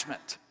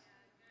detachment.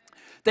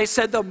 They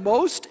said the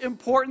most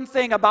important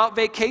thing about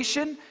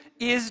vacation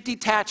is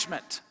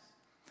detachment.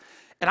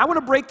 And I want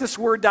to break this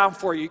word down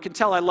for you. You can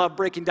tell I love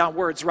breaking down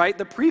words, right?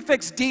 The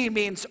prefix D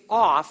means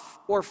off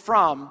or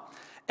from,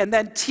 and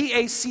then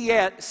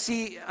T-A-C-H,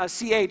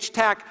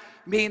 tack,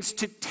 means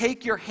to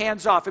take your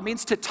hands off. It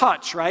means to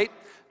touch, right?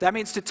 That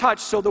means to touch.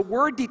 So the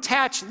word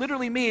detach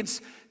literally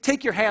means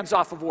take your hands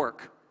off of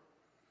work.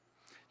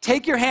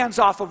 Take your hands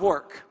off of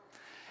work.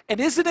 And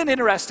isn't it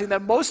interesting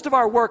that most of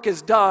our work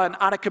is done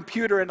on a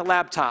computer and a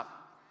laptop?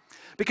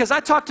 Because I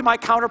talk to my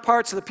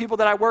counterparts, the people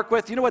that I work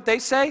with, you know what they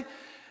say?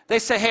 They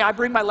say, hey, I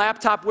bring my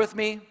laptop with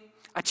me,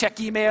 I check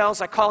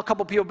emails, I call a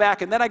couple people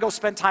back, and then I go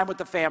spend time with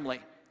the family.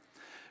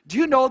 Do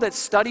you know that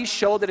studies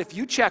show that if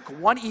you check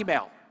one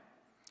email,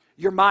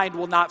 your mind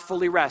will not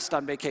fully rest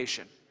on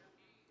vacation?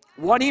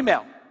 One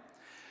email.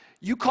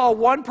 You call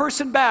one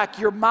person back,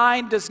 your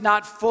mind does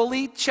not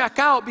fully check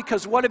out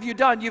because what have you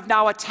done? You've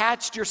now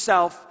attached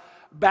yourself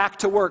back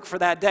to work for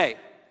that day.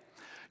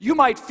 You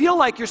might feel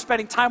like you're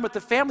spending time with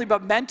the family,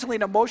 but mentally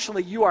and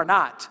emotionally you are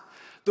not.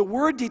 The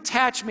word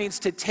detach means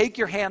to take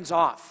your hands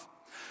off.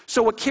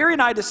 So what Carrie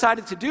and I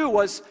decided to do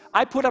was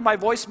I put on my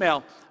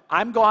voicemail,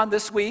 I'm gone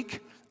this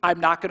week, I'm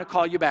not going to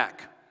call you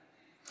back.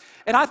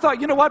 And I thought,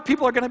 you know what?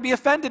 People are going to be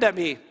offended at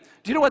me.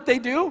 Do you know what they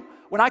do?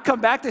 When I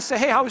come back, they say,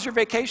 hey, how was your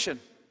vacation?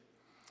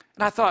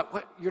 And I thought,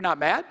 what, you're not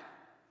mad?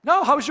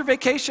 No, how was your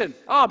vacation?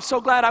 Oh, I'm so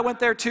glad I went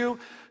there too.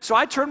 So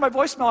I turned my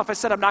voicemail off. I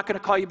said, I'm not going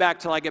to call you back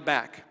till I get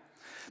back.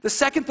 The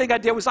second thing I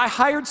did was I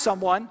hired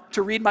someone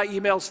to read my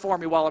emails for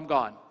me while I'm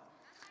gone.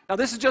 Now,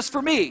 this is just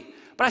for me.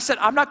 But I said,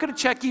 I'm not going to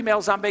check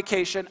emails on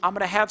vacation. I'm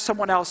going to have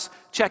someone else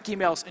check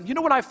emails. And you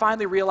know what I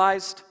finally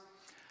realized?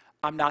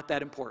 I'm not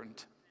that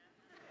important.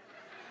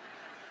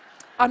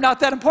 I'm not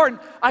that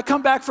important. I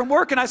come back from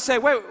work and I say,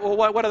 wait, well,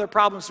 what other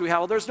problems do we have?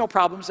 Well, there's no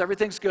problems.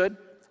 Everything's good.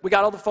 We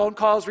got all the phone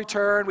calls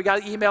returned. We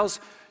got emails.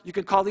 You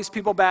can call these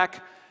people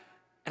back.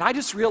 And I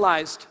just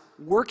realized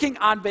working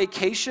on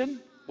vacation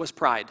was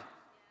pride.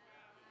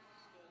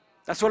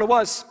 That's what it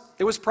was.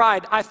 It was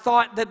pride. I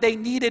thought that they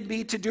needed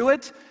me to do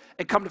it,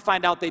 and come to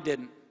find out they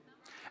didn't.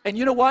 And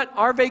you know what?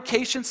 Our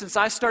vacations since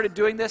I started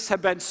doing this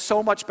have been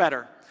so much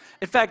better.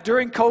 In fact,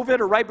 during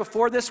COVID or right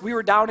before this, we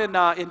were down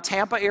in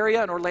Tampa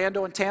area, in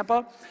Orlando and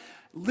Tampa,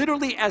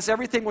 literally as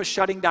everything was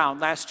shutting down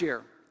last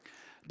year.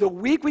 The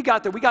week we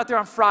got there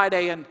on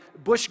Friday, and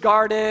Busch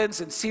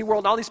Gardens and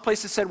SeaWorld, all these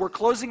places said, we're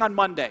closing on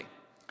Monday.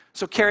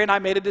 So Carrie and I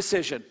made a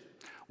decision.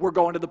 We're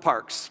going to the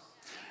parks.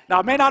 Now,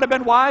 it may not have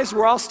been wise.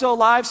 We're all still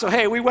alive, so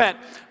hey, we went.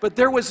 But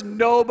there was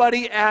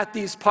nobody at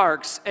these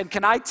parks. And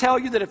can I tell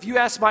you that if you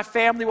ask my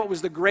family what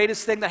was the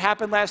greatest thing that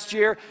happened last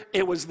year,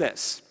 it was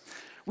this.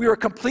 We were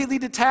completely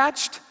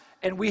detached,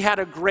 and we had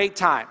a great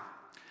time.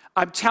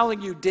 I'm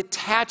telling you,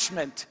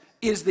 detachment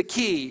is the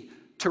key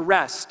to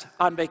rest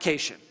on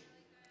vacation.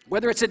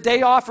 Whether it's a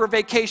day off or a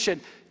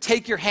vacation,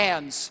 take your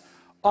hands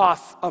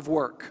off of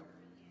work.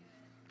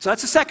 So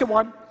that's the second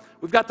one.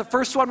 We've got the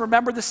first one,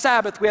 remember the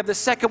Sabbath. We have the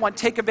second one,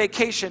 take a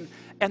vacation.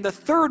 And the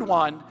third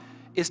one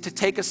is to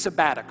take a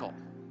sabbatical.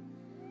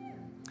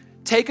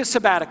 Take a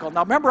sabbatical.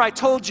 Now remember I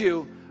told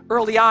you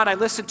early on, I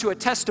listened to a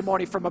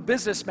testimony from a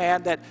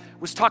businessman that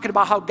was talking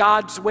about how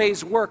God's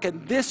ways work,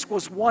 and this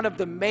was one of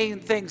the main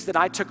things that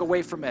I took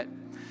away from it.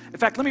 In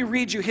fact, let me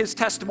read you his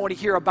testimony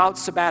here about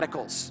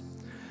sabbaticals.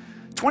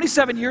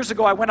 27 years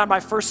ago, I went on my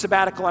first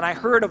sabbatical, and I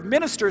heard of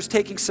ministers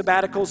taking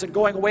sabbaticals and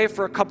going away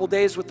for a couple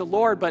days with the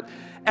Lord, but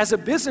as a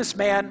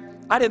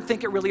businessman, I didn't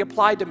think it really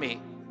applied to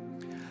me.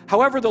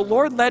 However, the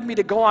Lord led me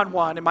to go on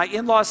one, and my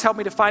in-laws helped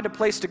me to find a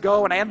place to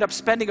go, and I ended up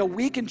spending a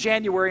week in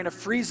January in a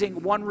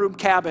freezing one-room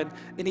cabin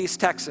in East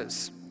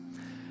Texas.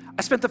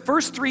 I spent the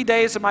first 3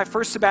 days of my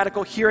first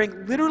sabbatical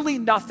hearing literally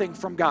nothing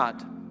from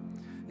God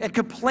and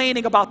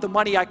complaining about the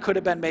money I could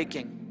have been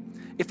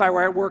making if I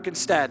were at work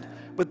instead.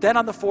 But then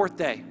on the fourth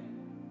day,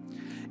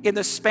 in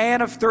the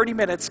span of 30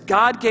 minutes,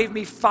 God gave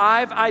me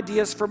 5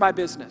 ideas for my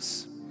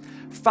business.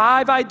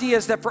 5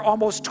 ideas that for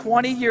almost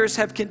 20 years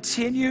have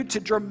continued to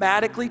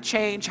dramatically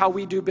change how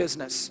we do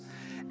business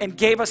and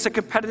gave us a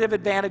competitive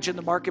advantage in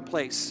the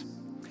marketplace.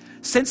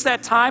 Since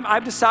that time,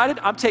 I've decided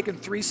I'm taking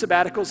 3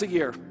 sabbaticals a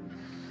year.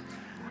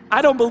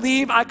 I don't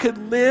believe I could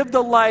live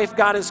the life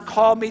God has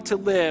called me to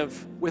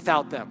live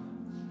without them.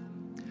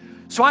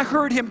 So I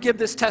heard him give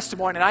this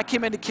testimony, and I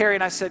came into Carrie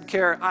and I said,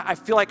 Carrie, I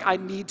feel like I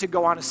need to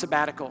go on a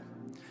sabbatical.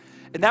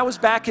 And that was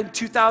back in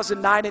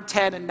 2009 and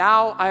 10, and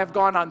now I have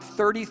gone on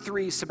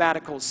 33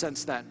 sabbaticals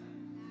since then.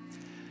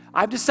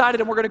 I've decided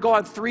that we're going to go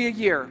on 3 a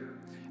year,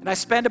 and I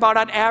spend about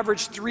on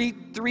average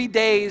three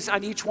days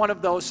on each one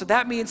of those. So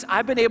that means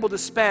I've been able to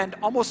spend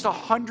almost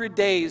 100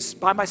 days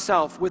by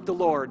myself with the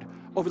Lord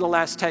over the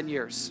last 10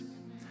 years.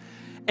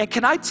 And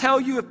can I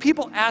tell you, if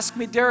people ask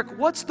me, Derek,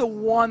 what's the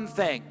one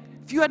thing?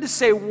 If you had to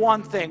say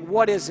one thing,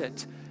 what is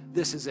it?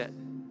 This is it.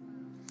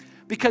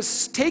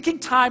 Because taking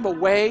time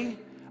away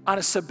on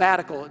a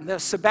sabbatical, and the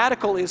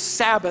sabbatical is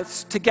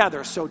Sabbaths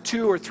together, so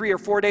 2 or 3 or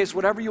 4 days,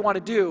 whatever you want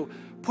to do,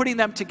 putting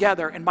them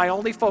together, and my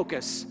only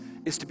focus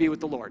is to be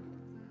with the Lord.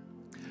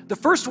 The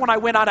first one I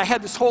went on, I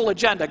had this whole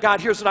agenda. God,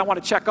 here's what I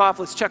want to check off.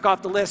 Let's check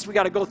off the list. We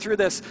got to go through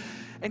this.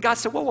 And God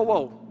said,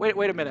 whoa,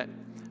 wait a minute.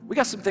 We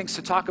got some things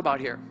to talk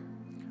about here.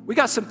 We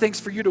got some things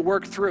for you to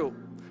work through.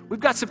 We've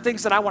got some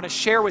things that I want to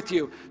share with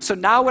you. So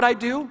now what I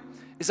do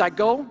is I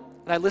go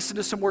and I listen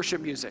to some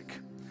worship music.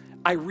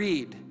 I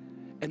read,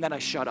 and then I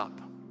shut up.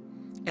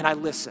 And I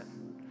listen.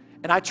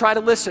 And I try to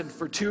listen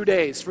for 2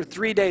 days, for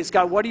 3 days.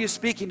 God, what are you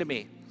speaking to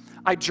me?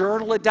 I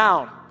journal it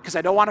down because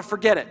I don't want to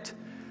forget it.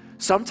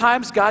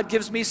 Sometimes God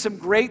gives me some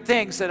great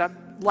things that are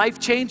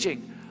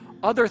life-changing.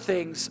 Other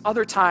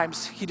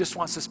times, he just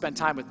wants to spend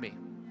time with me.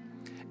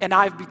 And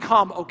I've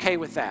become okay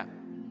with that.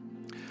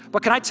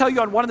 But can I tell you,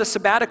 on one of the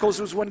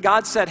sabbaticals was when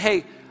God said,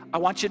 hey, I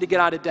want you to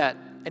get out of debt,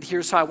 and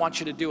here's how I want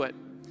you to do it.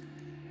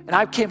 And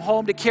I came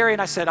home to Carrie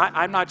and I said,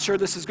 I'm not sure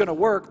this is going to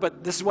work,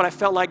 but this is what I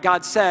felt like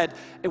God said.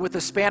 And within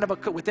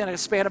a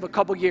span of a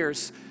couple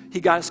years, he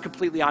got us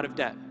completely out of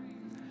debt.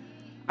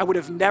 I would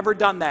have never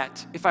done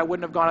that if I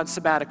wouldn't have gone on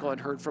sabbatical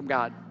and heard from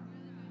God.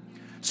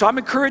 So I'm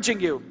encouraging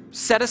you,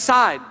 set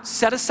aside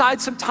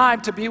some time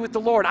to be with the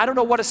Lord. I don't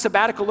know what a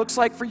sabbatical looks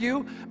like for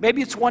you.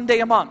 Maybe it's 1 day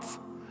a month.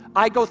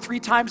 I go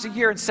 3 times a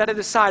year and set it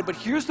aside. But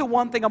here's the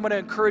one thing I'm going to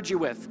encourage you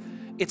with.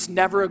 It's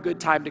never a good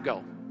time to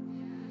go.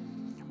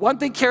 One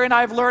thing Carrie and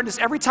I have learned is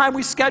every time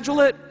we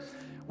schedule it,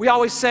 we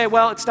always say,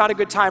 well, it's not a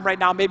good time right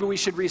now. Maybe we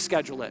should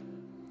reschedule it.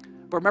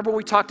 But remember what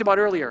we talked about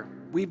earlier.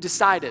 We've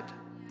decided.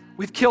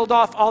 We've killed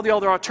off all the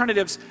other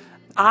alternatives.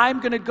 I'm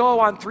going to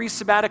go on 3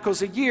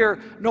 sabbaticals a year,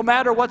 no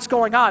matter what's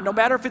going on, no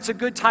matter if it's a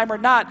good time or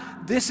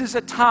not. This is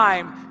a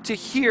time to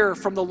hear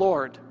from the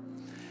Lord.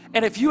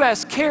 And if you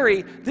ask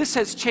Carrie, this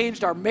has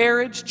changed our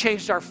marriage,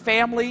 changed our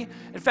family.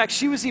 In fact,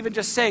 she was even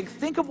just saying,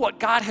 think of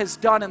what God has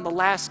done in the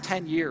last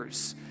 10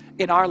 years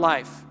in our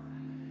life.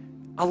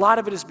 A lot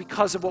of it is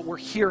because of what we're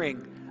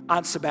hearing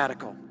on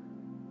sabbatical.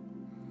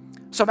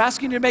 So I'm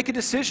asking you to make a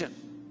decision,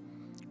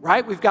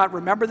 right? We've got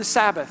remember the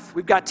Sabbath.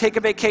 We've got take a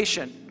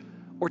vacation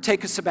or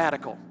take a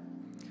sabbatical.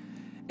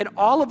 And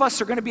all of us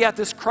are going to be at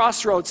this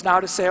crossroads now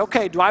to say,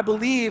 okay, do I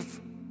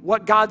believe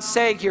what God's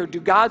saying here? Do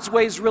God's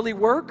ways really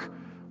work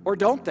or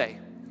don't they?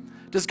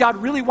 Does God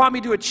really want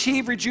me to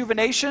achieve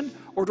rejuvenation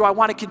or do I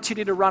want to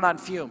continue to run on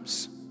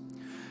fumes?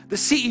 The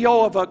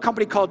CEO of a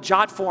company called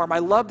Jotform, I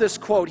love this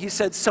quote. He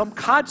said,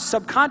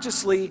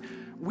 subconsciously,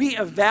 we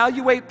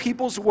evaluate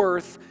people's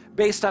worth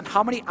based on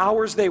how many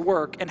hours they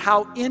work and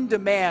how in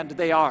demand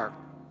they are.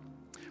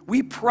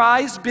 We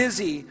prize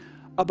busy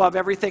above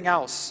everything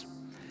else.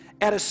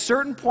 At a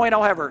certain point,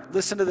 however,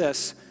 listen to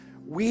this,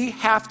 we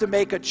have to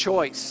make a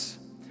choice.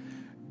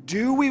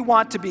 Do we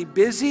want to be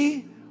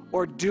busy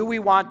or do we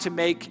want to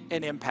make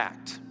an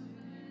impact?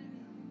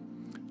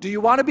 Do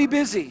you want to be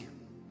busy?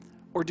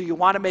 Or do you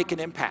want to make an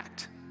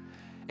impact?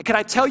 And can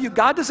I tell you,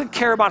 God doesn't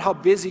care about how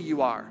busy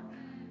you are.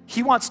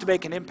 He wants to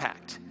make an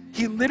impact.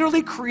 He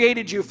literally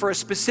created you for a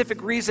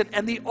specific reason,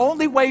 and the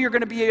only way you're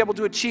going to be able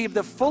to achieve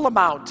the full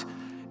amount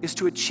is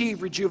to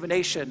achieve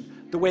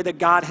rejuvenation the way that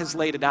God has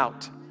laid it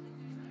out.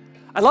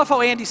 I love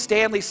how Andy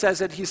Stanley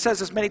says it. He says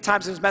this many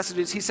times in his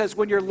messages. He says,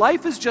 when your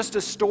life is just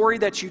a story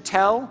that you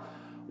tell,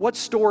 what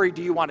story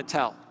do you want to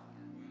tell?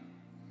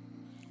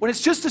 When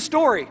it's just a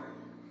story,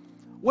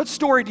 What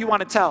story do you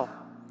want to tell?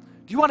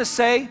 Do you want to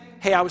say,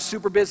 hey, I was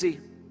super busy?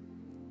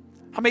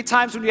 How many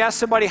times when you ask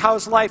somebody,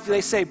 how's life, do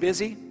they say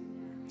busy?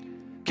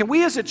 Can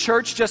we as a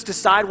church just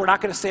decide we're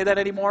not going to say that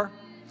anymore?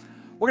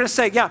 We're going to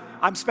say, yeah,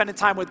 I'm spending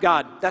time with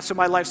God. That's what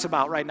my life's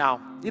about right now.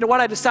 You know what?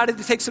 I decided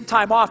to take some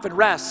time off and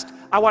rest.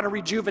 I want to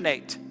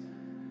rejuvenate.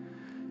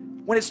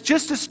 When it's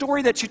just a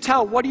story that you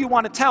tell, what do you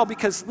want to tell?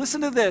 Because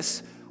listen to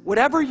this,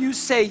 whatever you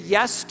say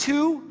yes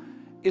to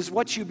is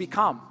what you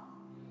become.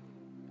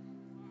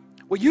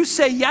 What you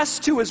say yes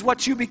to is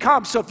what you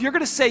become. So if you're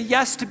going to say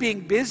yes to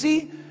being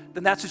busy,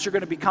 then that's what you're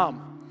going to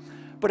become.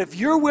 But if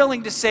you're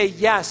willing to say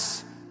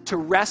yes to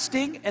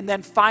resting and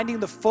then finding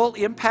the full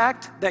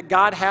impact that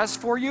God has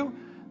for you,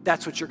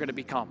 that's what you're going to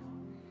become.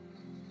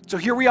 So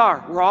here we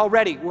are. We're all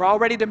ready. We're all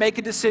ready to make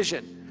a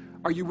decision.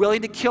 Are you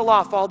willing to kill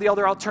off all the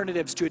other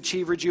alternatives to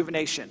achieve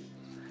rejuvenation?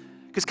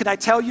 Because can I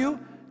tell you,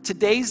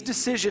 today's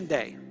decision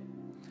day,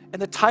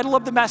 and the title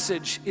of the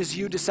message is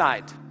You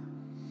Decide.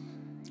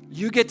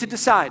 You get to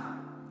decide.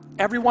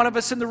 Every one of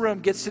us in the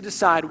room gets to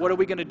decide, what are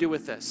we going to do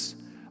with this?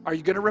 Are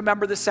you going to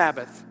remember the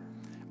Sabbath?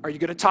 Are you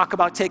going to talk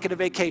about taking a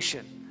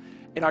vacation?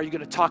 And are you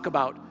going to talk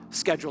about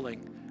scheduling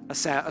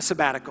a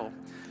sabbatical?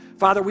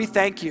 Father, we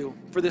thank you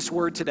for this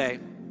word today.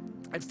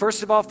 And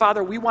first of all,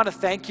 Father, we want to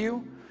thank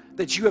you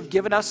that you have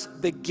given us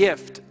the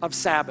gift of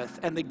Sabbath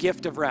and the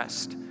gift of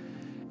rest.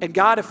 And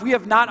God, if we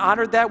have not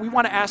honored that, we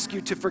want to ask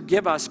you to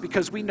forgive us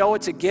because we know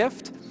it's a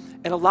gift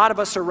and a lot of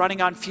us are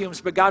running on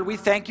fumes. But God, we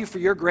thank you for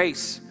your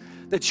grace,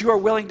 that you are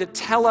willing to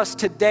tell us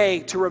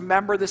today to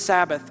remember the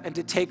Sabbath and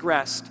to take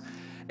rest.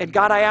 And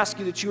God, I ask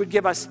you that you would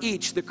give us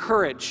each the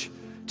courage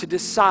to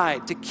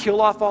decide to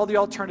kill off all the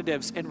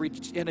alternatives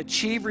and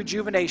achieve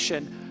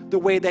rejuvenation the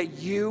way that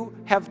you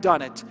have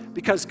done it.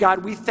 Because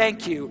God, we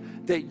thank you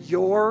that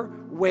your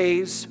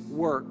ways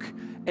work.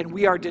 And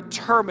we are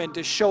determined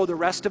to show the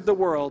rest of the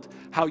world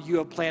how you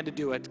have planned to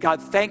do it.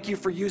 God, thank you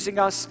for using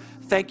us.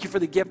 Thank you for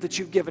the gift that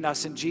you've given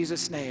us. In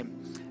Jesus'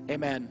 name,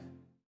 amen.